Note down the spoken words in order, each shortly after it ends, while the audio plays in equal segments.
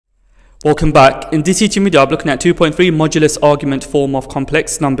Welcome back. In this teaching video, I'm looking at 2.3 modulus argument form of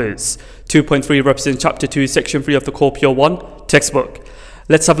complex numbers. 2.3 represents chapter 2, section 3 of the core pure 1 textbook.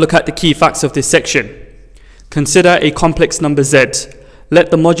 Let's have a look at the key facts of this section. Consider a complex number z. Let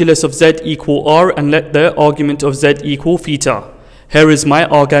the modulus of z equal r and let the argument of z equal theta. Here is my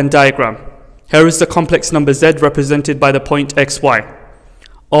Argand diagram. Here is the complex number z represented by the point xy.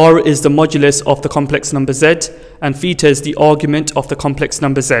 R is the modulus of the complex number z and theta is the argument of the complex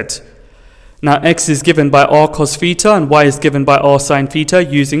number z. Now x is given by r cos theta and y is given by r sin theta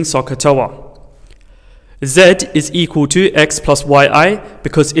using SOHCAHTOA. Z is equal to x plus yi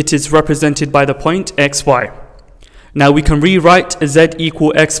because it is represented by the point xy. Now we can rewrite z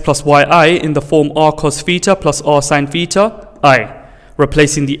equal x plus yi in the form r cos theta plus r sin theta I,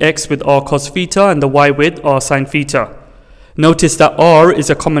 replacing the x with r cos theta and the y with r sin theta. Notice that r is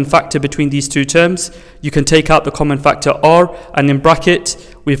a common factor between these two terms. You can take out the common factor r and in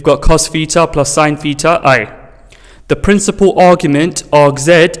bracket we've got cos theta plus sin theta I. The principal argument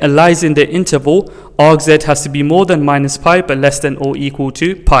argz lies in the interval. Argz has to be more than minus pi but less than or equal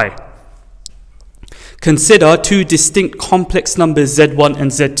to pi. Consider two distinct complex numbers z1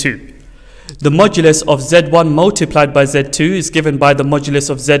 and z2. The modulus of z1 multiplied by z2 is given by the modulus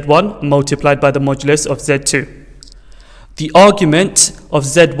of z1 multiplied by the modulus of z2. The argument of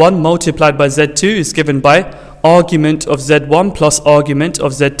z1 multiplied by z2 is given by argument of z1 plus argument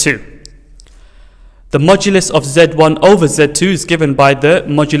of z2. The modulus of z1 over z2 is given by the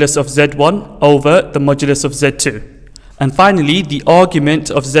modulus of z1 over the modulus of z2. And finally, the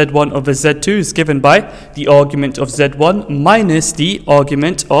argument of z1 over z2 is given by the argument of z1 minus the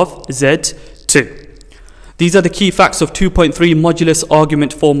argument of z2. These are the key facts of 2.3 modulus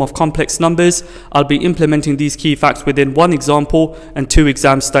argument form of complex numbers. I'll be implementing these key facts within one example and two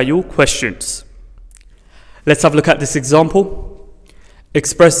exam style questions. Let's have a look at this example.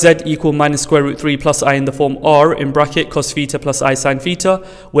 Express z equal minus square root 3 plus I in the form r in bracket cos theta plus I sin theta,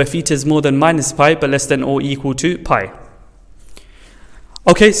 where theta is more than minus pi but less than or equal to pi.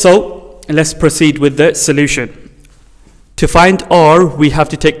 Okay, so let's proceed with the solution. To find r, we have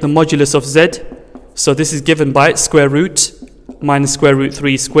to take the modulus of z. So this is given by square root minus square root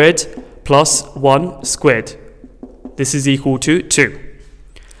 3 squared plus 1 squared. This is equal to 2.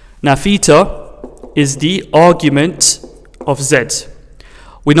 Now theta is the argument of z.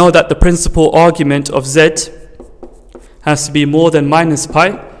 We know that the principal argument of z has to be more than minus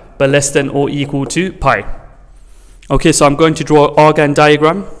pi but less than or equal to pi. Okay, so I'm going to draw an Argand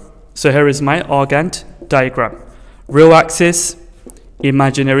diagram. So here is my Argand diagram. Real axis,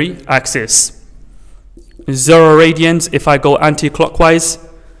 imaginary axis. 0 radians, if I go anti-clockwise,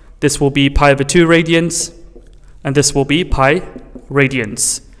 this will be pi over 2 radians, and this will be pi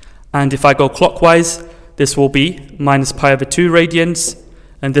radians. And if I go clockwise, this will be minus pi over 2 radians,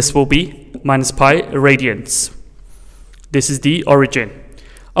 and this will be minus pi radians. This is the origin.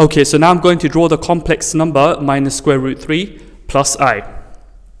 Okay, so now I'm going to draw the complex number minus square root 3 plus I.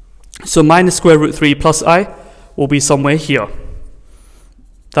 So minus square root 3 plus I will be somewhere here.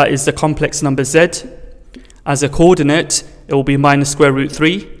 That is the complex number z. As a coordinate, it will be minus square root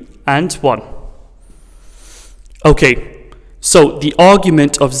 3 and 1. Okay, so the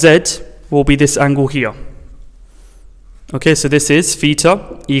argument of z will be this angle here. Okay, so this is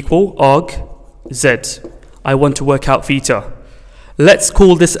theta equal arg z. I want to work out theta. Let's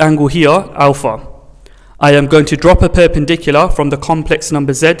call this angle here alpha. I am going to drop a perpendicular from the complex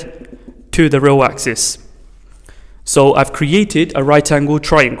number z to the real axis. So I've created a right angle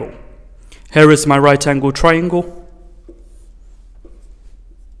triangle. Here is my right angle triangle.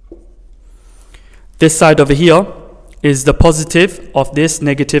 This side over here is the positive of this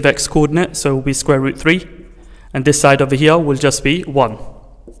negative x coordinate, so it will be square root 3. And this side over here will just be 1.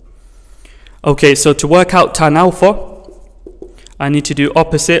 Okay, so to work out tan alpha, I need to do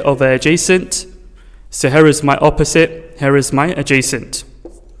opposite over adjacent. So here is my opposite, here is my adjacent.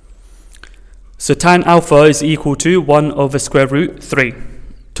 So tan alpha is equal to 1 over square root 3.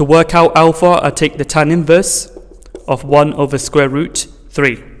 To work out alpha, I take the tan inverse of 1 over square root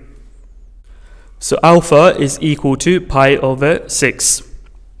 3. So alpha is equal to pi over 6.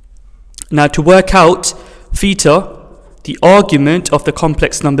 Now to work out theta, the argument of the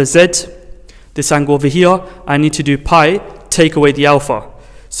complex number z, this angle over here, I need to do pi, take away the alpha.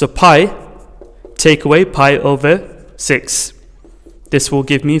 So pi, take away pi over 6. This will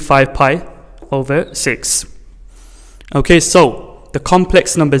give me 5 pi over 6. Okay, so the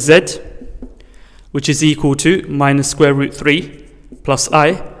complex number z, which is equal to minus square root 3 plus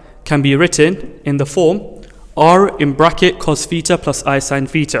I, can be written in the form r in bracket cos theta plus I sin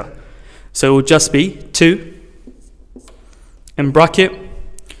theta. So it will just be 2 in bracket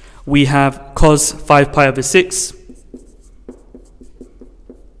we have cos 5 pi over 6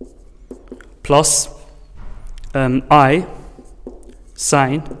 plus I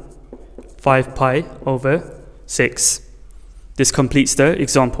sine 5 pi over 6. This completes the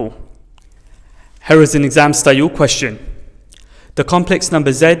example. Here is an exam style question. The complex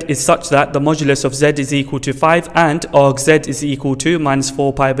number z is such that the modulus of z is equal to 5 and arg z is equal to minus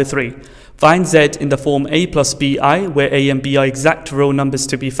 4 pi over 3. Find z in the form a plus bi, where a and b are exact real numbers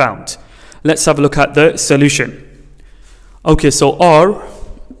to be found. Let's have a look at the solution. Okay, so r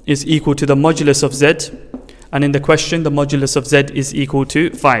is equal to the modulus of z, and in the question the modulus of z is equal to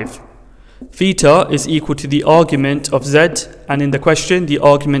 5. Theta is equal to the argument of z, and in the question the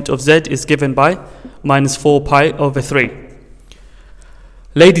argument of z is given by minus 4 pi over 3.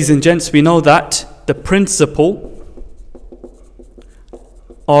 Ladies and gents, we know that the principal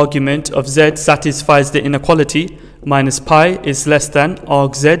argument of z satisfies the inequality minus pi is less than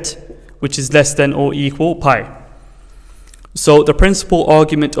arg z, which is less than or equal pi. So the principal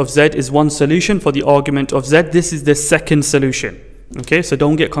argument of z is one solution for the argument of z. This is the second solution. Okay, so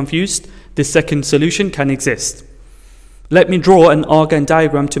don't get confused. This second solution can exist. Let me draw an argand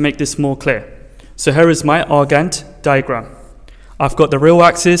diagram to make this more clear. So here is my argand diagram. I've got the real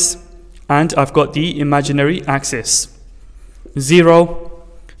axis and I've got the imaginary axis. 0.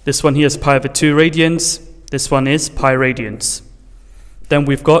 This one here is pi over 2 radians. This one is pi radians. Then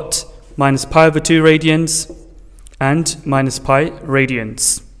we've got minus pi over 2 radians and minus pi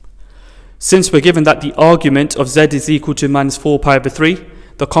radians. Since we're given that the argument of z is equal to minus 4 pi over 3,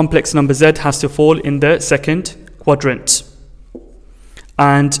 the complex number z has to fall in the second quadrant.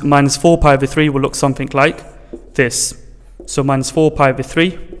 And minus 4 pi over 3 will look something like this. So minus 4 pi over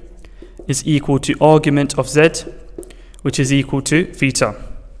 3 is equal to argument of z, which is equal to theta.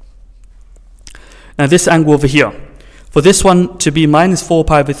 Now this angle over here, for this one to be minus 4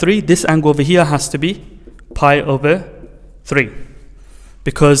 pi over 3, this angle over here has to be pi over 3.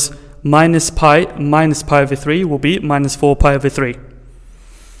 Because minus pi over 3 will be minus 4 pi over 3.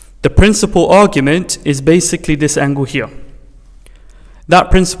 The principal argument is basically this angle here. That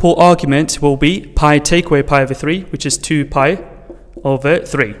principal argument will be pi take away pi over 3, which is 2 pi over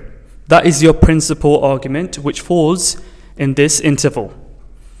 3. That is your principal argument, which falls in this interval.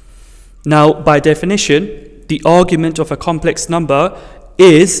 Now, by definition, the argument of a complex number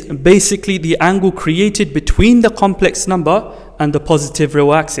is basically the angle created between the complex number and the positive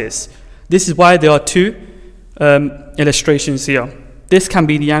real axis. This is why there are two illustrations here. This can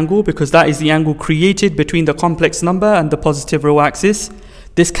be the angle because that is the angle created between the complex number and the positive real axis.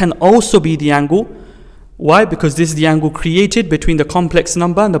 This can also be the angle. Why? Because this is the angle created between the complex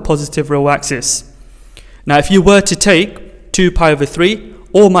number and the positive real axis. Now, if you were to take 2 pi over 3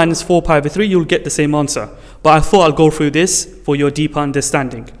 or minus 4 pi over 3, you'll get the same answer. But I thought I'll go through this for your deeper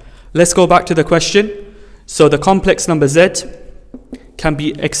understanding. Let's go back to the question. So the complex number z can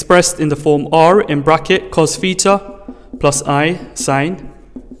be expressed in the form r in bracket cos theta plus I sine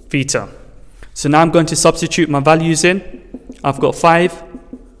theta. So now I'm going to substitute my values in. I've got 5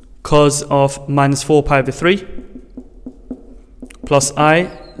 cos of minus 4 pi over 3 plus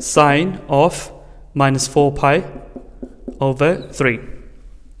I sine of minus 4 pi over 3.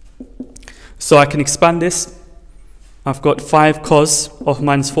 So I can expand this. I've got 5 cos of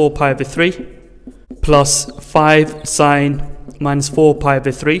minus 4 pi over 3 plus 5 sine minus 4 pi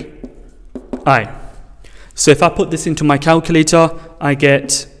over 3 I. So if I put this into my calculator, I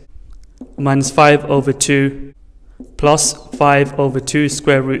get minus 5 over 2 plus 5 over 2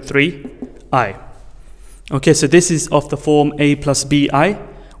 square root 3 I. Okay, so this is of the form a plus bi,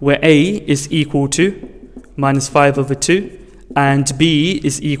 where a is equal to minus 5 over 2 and b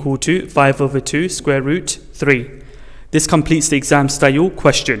is equal to 5 over 2 square root 3. This completes the exam style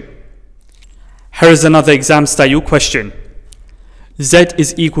question. Here is another exam style question. Z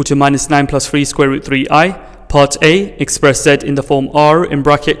is equal to minus 9 plus 3 square root 3i. Part A, express Z in the form r in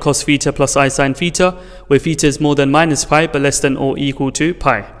bracket cos theta plus I sine theta, where theta is more than minus pi but less than or equal to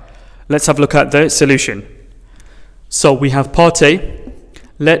pi. Let's have a look at the solution. So we have part A,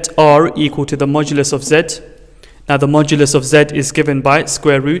 let r equal to the modulus of Z. Now the modulus of Z is given by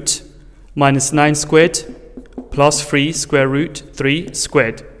square root minus 9 squared plus 3 square root 3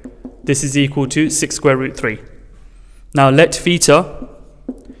 squared. This is equal to 6 square root 3. Now let theta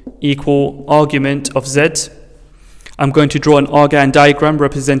equal argument of Z. I'm going to draw an argand diagram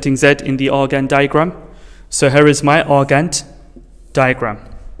representing Z in the argand diagram. So here is my argand diagram.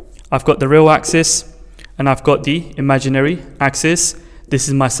 I've got the real axis and I've got the imaginary axis. This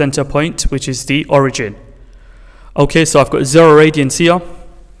is my center point, which is the origin. Okay, so I've got 0 radians here.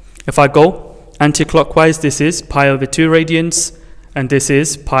 If I go anti-clockwise, this is pi over 2 radians. and this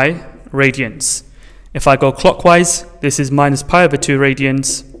is pi radians. If I go clockwise, this is minus pi over 2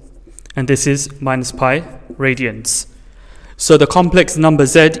 radians, and this is minus pi radians. So the complex number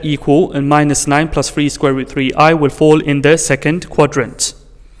z equal and minus 9 plus 3 square root 3i will fall in the second quadrant.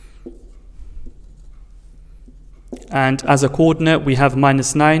 And as a coordinate, we have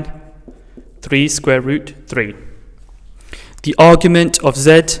minus 9, 3 square root 3. The argument of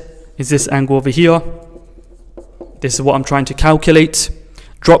z is this angle over here. This is what I'm trying to calculate.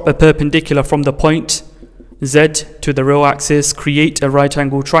 Drop a perpendicular from the point z to the row axis, create a right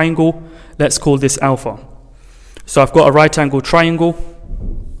angle triangle. Let's call this alpha. So I've got a right angle triangle.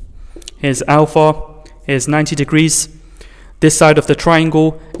 Here's alpha, here's 90 degrees. This side of the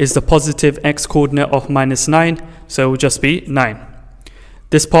triangle is the positive x coordinate of minus 9, so it will just be 9.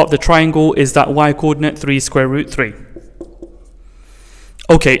 This part of the triangle is that y coordinate, 3 square root 3.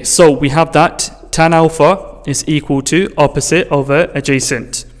 Okay, so we have that tan alpha is equal to opposite over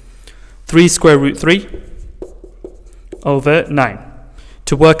adjacent. 3 square root 3 over 9.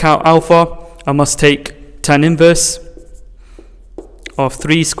 To work out alpha, I must take tan inverse of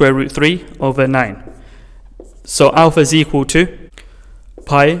 3 square root 3 over 9. So alpha is equal to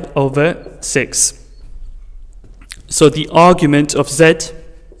pi over 6. So the argument of z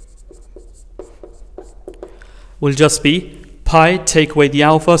will just be pi, take away the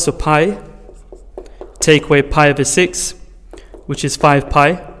alpha, so pi, take away pi over 6, which is 5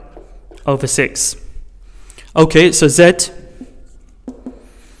 pi over 6. Okay, so z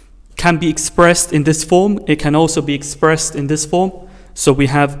can be expressed in this form. It can also be expressed in this form. So we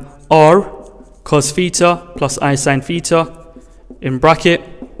have r cos theta plus I sin theta in bracket.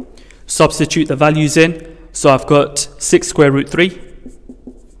 Substitute the values in. So I've got 6 square root 3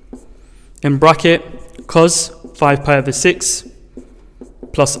 in bracket cos 5 pi over 6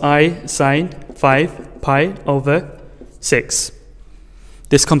 plus I sin 5 pi over 6.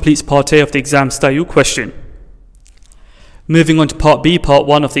 This completes part A of the exam style question. Moving on to part B, part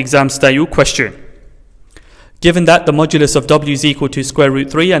 1 of the exam style question. Given that the modulus of w is equal to square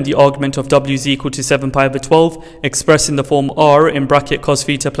root 3 and the argument of w is equal to 7 pi over 12, expressed in the form r in bracket cos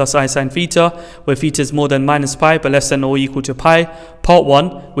theta plus I sin theta, where theta is more than minus pi but less than or equal to pi, part 1,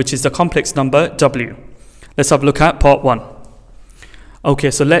 which is the complex number w. Let's have a look at part 1.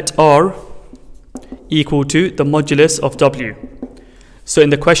 Okay, so let r equal to the modulus of w. So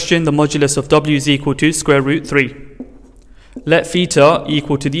in the question, the modulus of w is equal to square root 3. Let theta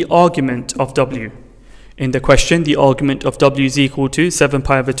equal to the argument of w. In the question, the argument of w is equal to 7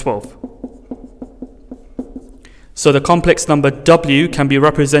 pi over 12. So the complex number w can be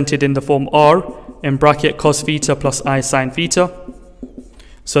represented in the form r in bracket cos theta plus I sin theta.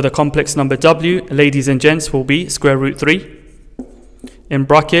 So the complex number w, ladies and gents, will be square root 3 in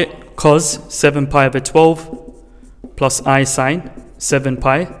bracket cos 7 pi over 12 plus I sin 7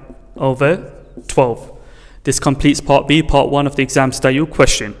 pi over 12. This completes part B, part 1 of the exam style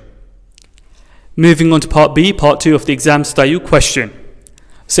question. Moving on to part B, part 2 of the exam style question.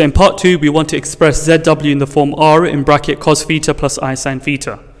 So in part 2, we want to express zw in the form r in bracket cos theta plus I sin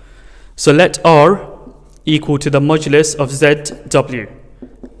theta. So let r equal to the modulus of zw.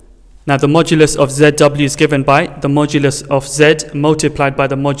 Now the modulus of zw is given by the modulus of z multiplied by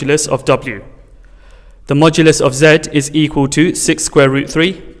the modulus of w. The modulus of z is equal to 6 square root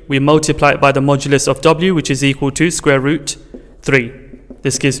 3. We multiply it by the modulus of w, which is equal to square root 3.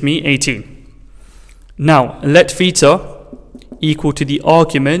 This gives me 18. Now, let theta equal to the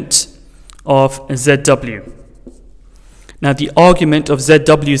argument of zw. Now, the argument of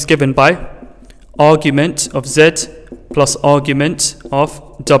zw is given by argument of z plus argument of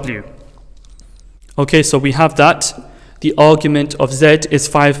w. Okay, so we have that. The argument of z is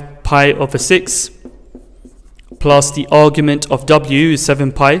 5 pi over 6 plus the argument of w is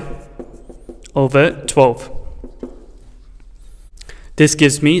 7 pi over 12. This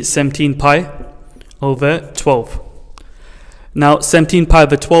gives me 17 pi over 12. Now 17 pi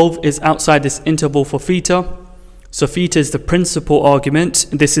over 12 is outside this interval for theta. So theta is the principal argument.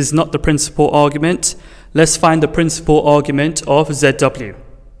 This is not the principal argument. Let's find the principal argument of zw.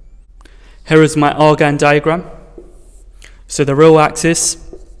 Here is my Argand diagram. So the row axis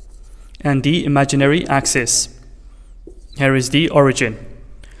and the imaginary axis. Here is the origin.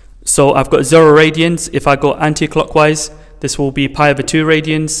 So I've got 0 radians. If I go anti-clockwise, this will be pi over 2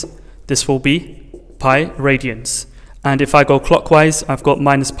 radians. This will be pi radians. And if I go clockwise, I've got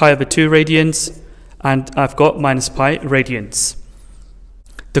minus pi over 2 radians. And I've got minus pi radians.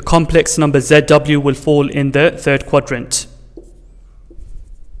 The complex number zw will fall in the third quadrant.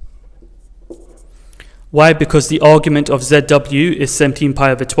 Why? Because the argument of zw is 17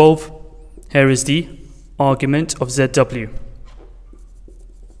 pi over 12. Here is the argument of zw.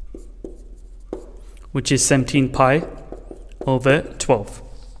 which is 17 pi over 12.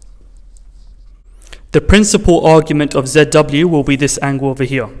 The principal argument of ZW will be this angle over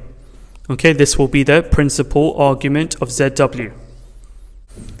here. Okay, this will be the principal argument of ZW.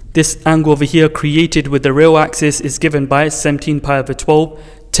 This angle over here created with the real axis is given by 17 pi over 12,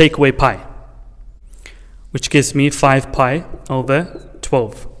 take away pi, which gives me 5 pi over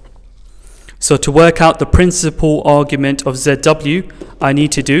 12. So to work out the principal argument of ZW, I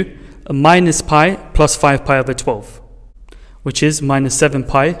need to do a minus pi plus 5 pi over 12, which is minus 7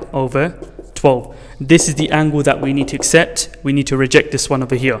 pi over 12. This is the angle that we need to accept. We need to reject this one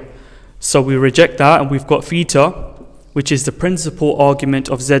over here. So we reject that, and we've got theta, which is the principal argument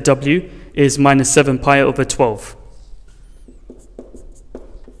of ZW, is minus 7 pi over 12.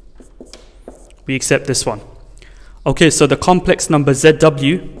 We accept this one. Okay, so the complex number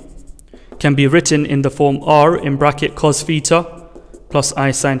ZW can be written in the form R in bracket cos theta plus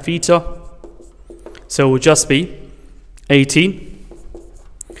I sin theta. So it will just be 18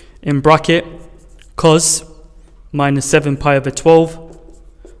 in bracket cos minus 7 pi over 12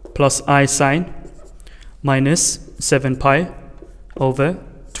 plus I sin minus 7 pi over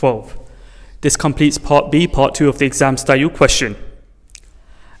 12. This completes part B, part 2 of the exam style question.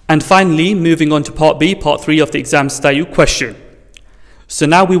 And finally, moving on to part B, part 3 of the exam style question. So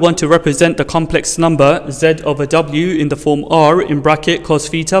now we want to represent the complex number Z over W in the form R in bracket cos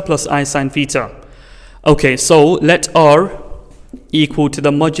theta plus I sin theta. Okay, so let R equal to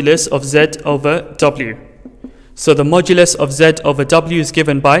the modulus of Z over W. So the modulus of Z over W is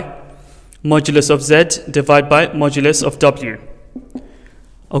given by modulus of Z divided by modulus of W.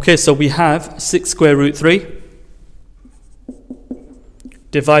 Okay, so we have 6 square root 3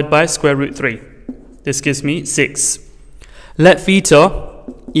 divided by square root 3. This gives me 6. Let theta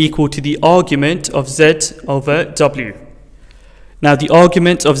equal to the argument of Z over W. Now the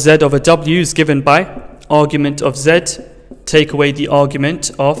argument of Z over W is given by argument of Z, take away the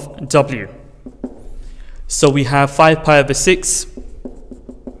argument of W. So we have 5 pi over 6,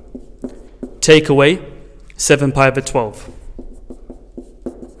 take away 7 pi over 12.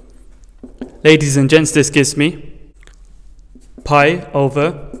 Ladies and gents, this gives me pi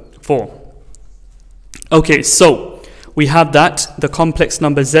over 4. Okay, so we have that the complex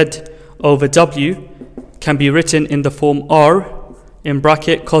number Z over W can be written in the form R in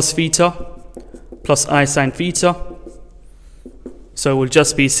bracket cos theta plus I sin theta. So it will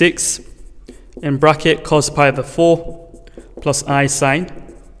just be 6 in bracket cos pi over 4 plus I sin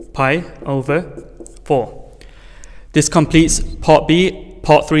pi over 4. This completes part B,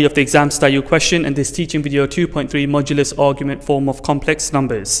 part 3 of the exam style question, and this teaching video 2.3 modulus argument form of complex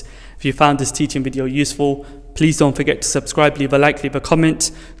numbers. If you found this teaching video useful, please don't forget to subscribe, leave a like, leave a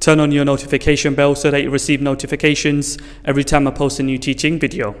comment, turn on your notification bell so that you receive notifications every time I post a new teaching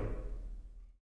video.